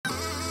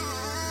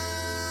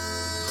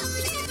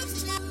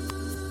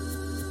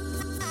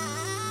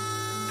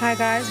Hi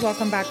guys,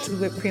 welcome back to the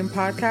Whipped Cream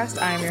Podcast.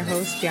 I am your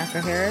host,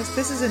 Bianca Harris.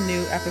 This is a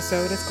new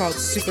episode. It's called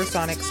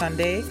Supersonic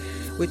Sunday,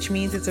 which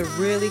means it's a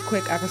really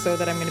quick episode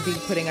that I'm going to be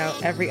putting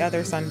out every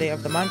other Sunday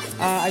of the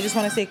month. I just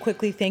want to say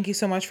quickly, thank you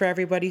so much for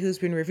everybody who's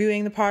been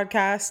reviewing the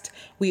podcast.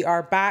 We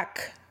are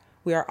back.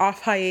 We are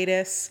off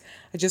hiatus.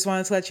 I just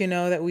wanted to let you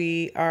know that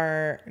we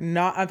are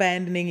not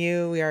abandoning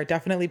you. We are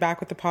definitely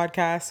back with the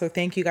podcast. So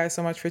thank you guys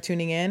so much for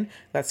tuning in.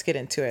 Let's get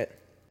into it.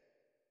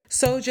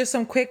 So just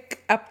some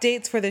quick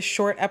updates for this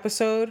short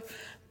episode.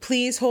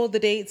 Please hold the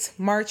dates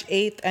March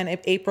 8th and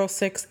April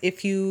 6th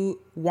if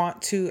you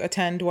want to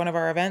attend one of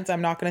our events.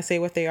 I'm not going to say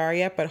what they are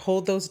yet, but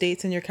hold those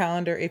dates in your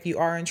calendar if you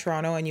are in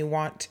Toronto and you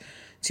want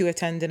to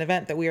attend an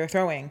event that we are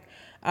throwing.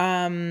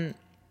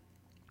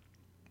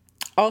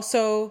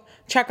 Also,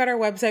 check out our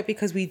website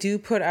because we do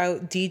put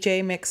out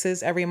DJ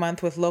mixes every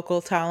month with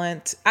local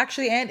talent,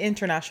 actually, and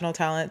international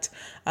talent.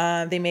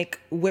 They make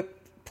whip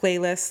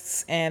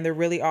playlists and they're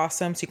really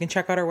awesome. So you can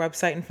check out our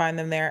website and find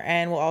them there.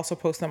 And we'll also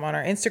post them on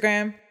our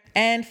Instagram.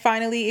 And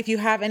finally, if you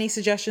have any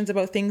suggestions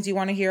about things you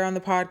want to hear on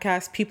the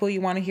podcast, people you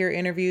want to hear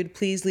interviewed,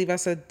 please leave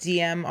us a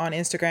DM on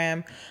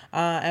Instagram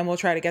and we'll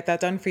try to get that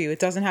done for you. It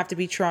doesn't have to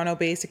be Toronto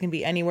based. It can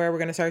be anywhere. We're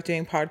going to start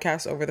doing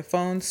podcasts over the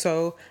phone.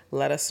 So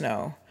let us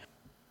know.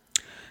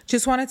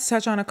 Just wanted to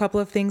touch on a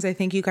couple of things I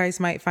think you guys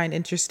might find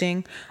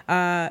interesting.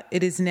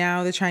 It is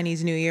now the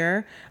Chinese New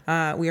Year.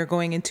 We are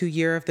going into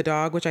Year of the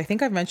Dog, which I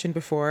think I've mentioned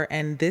before.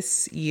 And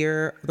this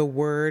year, the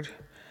word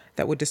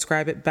that would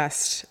describe it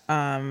best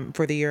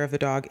for the Year of the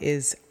Dog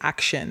is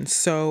action.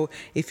 So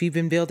if you've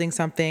been building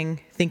something,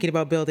 thinking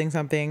about building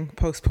something,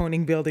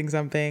 postponing building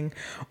something,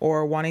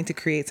 or wanting to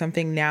create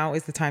something, now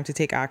is the time to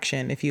take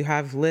action. If you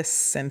have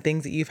lists and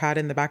things that you've had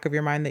in the back of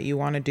your mind that you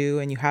want to do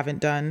and you haven't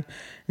done,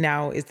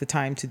 now is the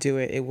time to do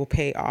it. It will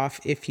pay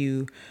off if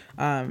you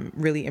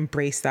really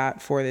embrace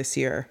that for this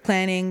year.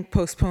 Planning,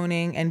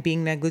 postponing, and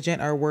being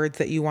negligent are words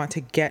that you want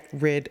to get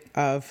rid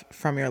of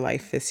from your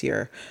life this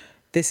year.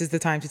 This is the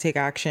time to take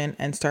action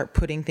and start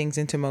putting things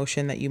into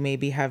motion that you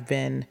maybe have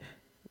been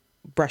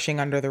brushing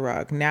under the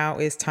rug. Now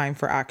is time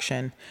for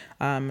action.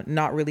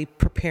 Not really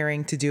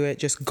preparing to do it,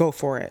 just go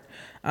for it.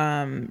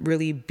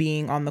 Really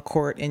being on the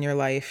court in your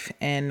life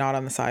and not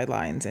on the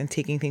sidelines and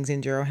taking things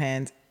into your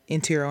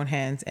own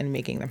hands and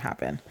making them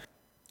happen.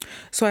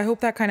 So I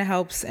hope that kind of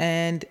helps.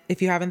 And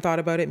if you haven't thought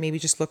about it, maybe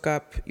just look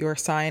up your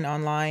sign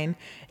online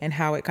and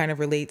how it kind of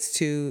relates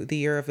to the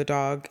Year of the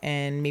Dog.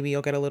 And maybe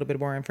you'll get a little bit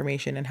more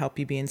information and help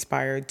you be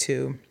inspired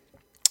to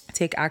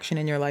take action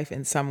in your life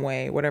in some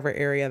way, whatever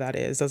area that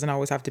is. Doesn't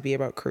always have to be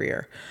about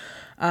career.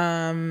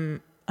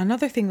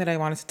 Another thing that I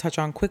wanted to touch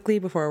on quickly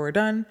before we're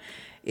done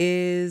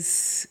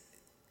is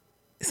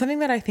something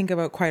that I think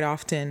about quite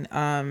often,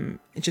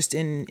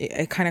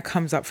 it kind of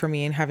comes up for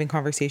me in having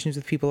conversations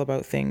with people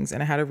about things.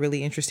 And I had a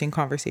really interesting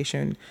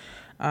conversation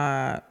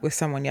with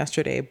someone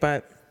yesterday,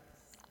 but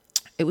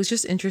it was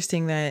just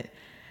interesting that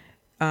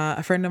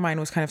a friend of mine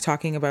was kind of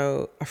talking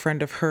about a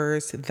friend of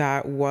hers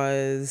that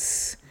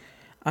was,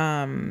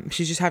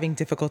 she's just having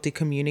difficulty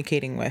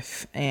communicating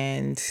with,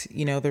 and,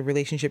 you know, the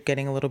relationship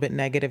getting a little bit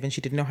negative, and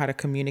she didn't know how to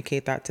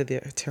communicate that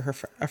to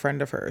a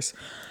friend of hers.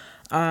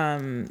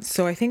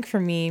 So I think for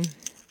me,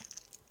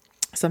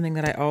 something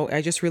that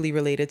I just really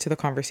related to the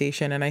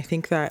conversation. And I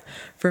think that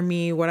for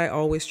me, what I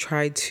always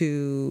try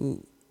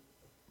to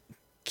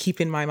keep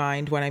in my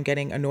mind when I'm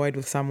getting annoyed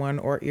with someone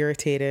or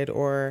irritated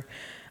or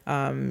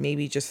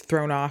maybe just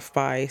thrown off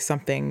by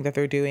something that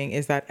they're doing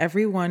is that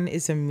everyone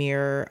is a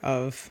mirror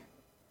of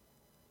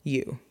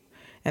you.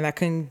 And that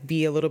can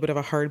be a little bit of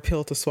a hard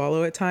pill to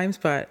swallow at times,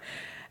 but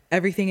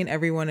everything and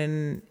everyone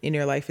in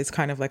your life is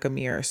kind of like a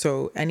mirror.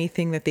 So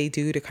anything that they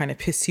do to kind of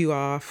piss you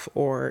off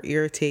or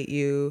irritate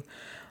you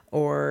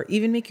or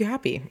even make you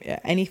happy,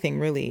 anything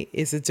really,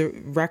 is a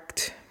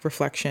direct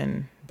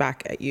reflection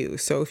back at you.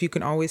 So if you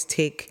can always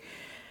take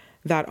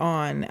that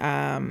on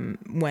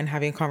when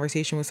having a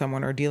conversation with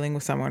someone or dealing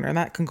with someone, and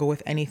that can go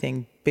with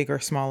anything big or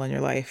small in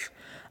your life,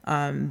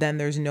 then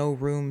there's no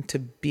room to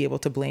be able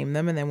to blame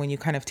them. And then when you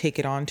kind of take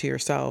it on to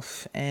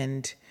yourself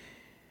and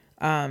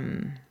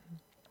kind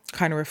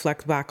of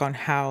reflect back on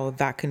how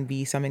that can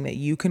be something that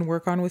you can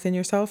work on within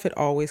yourself, it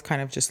always kind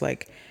of just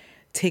like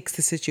takes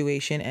the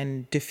situation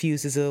and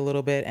diffuses it a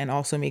little bit, and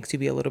also makes you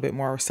be a little bit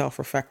more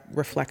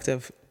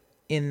self-reflective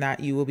in that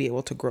you will be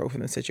able to grow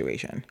from the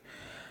situation.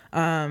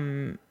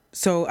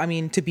 So, I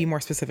mean, to be more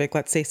specific,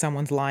 let's say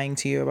someone's lying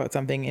to you about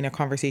something in a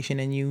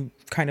conversation and you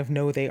kind of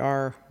know they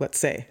are, let's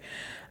say,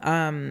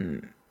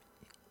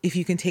 if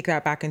you can take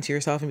that back into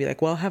yourself and be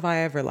like, well, have I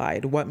ever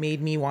lied? What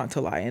made me want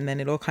to lie? And then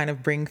it'll kind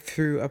of bring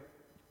through a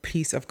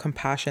piece of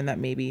compassion that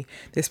maybe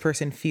this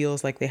person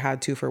feels like they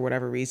had to for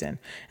whatever reason.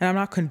 And I'm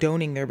not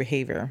condoning their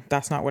behavior.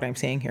 That's not what I'm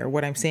saying here.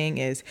 What I'm saying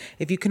is,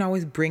 if you can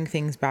always bring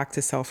things back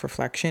to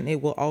self-reflection,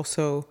 it will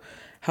also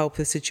help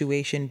the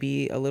situation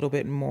be a little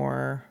bit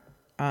more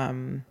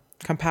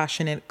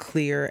compassionate,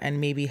 clear,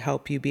 and maybe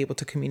help you be able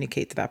to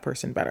communicate to that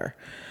person better.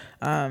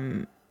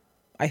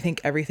 I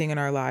think everything in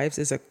our lives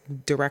is a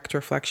direct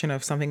reflection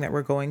of something that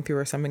we're going through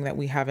or something that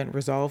we haven't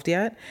resolved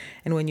yet.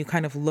 And when you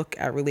kind of look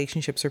at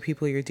relationships or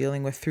people you're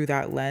dealing with through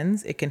that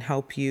lens, it can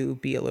help you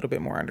be a little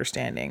bit more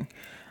understanding.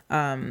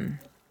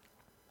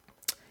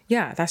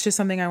 Yeah, that's just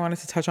something I wanted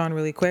to touch on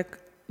really quick.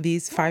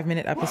 These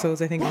 5-minute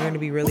episodes, I think, are going to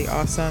be really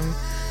awesome.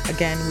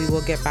 Again, we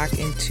will get back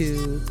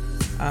into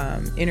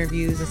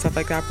interviews and stuff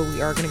like that, but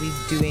we are going to be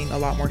doing a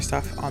lot more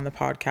stuff on the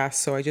podcast.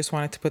 So I just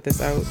wanted to put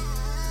this out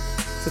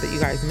so that you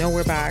guys know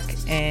we're back.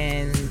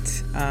 And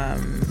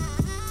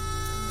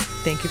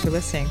thank you for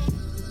listening.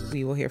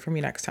 We will hear from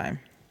you next time.